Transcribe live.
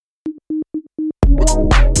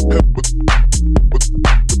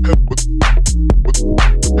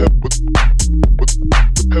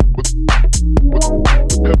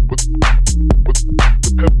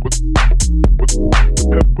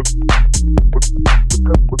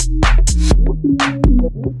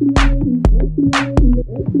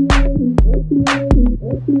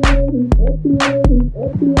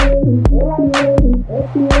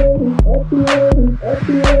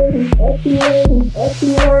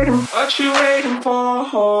What you waiting for?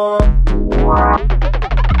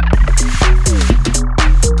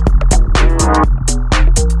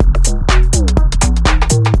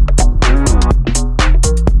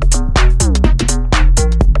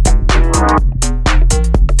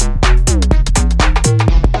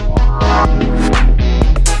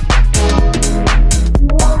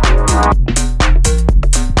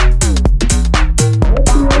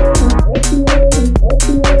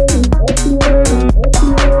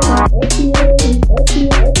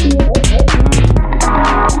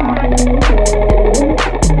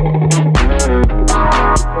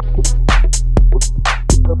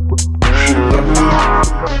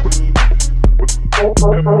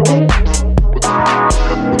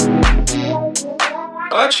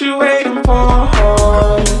 What you waiting for?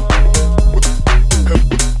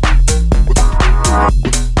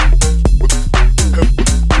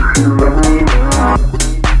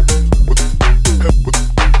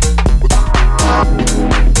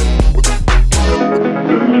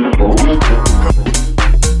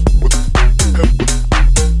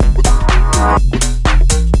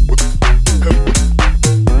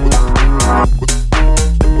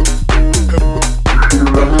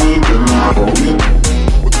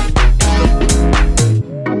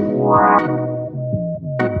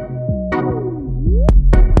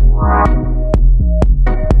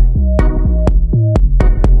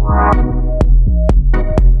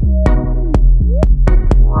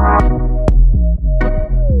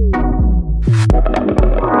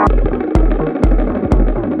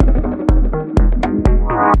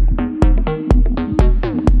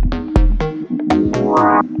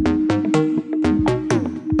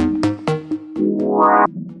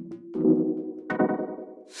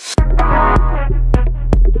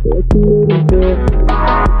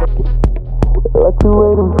 What you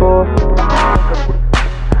waiting for?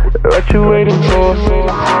 What you waiting for?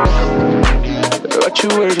 What you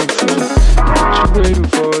waiting for? What you waiting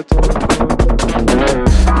for? What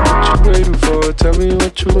you waiting for? Tell me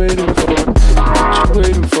what you waiting for. What you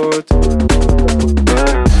waiting for? What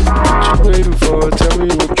you waiting for? Tell me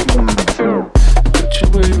what you waiting for. What you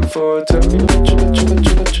waiting for? Tell me what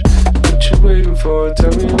you waiting for.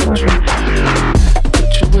 Tell me what you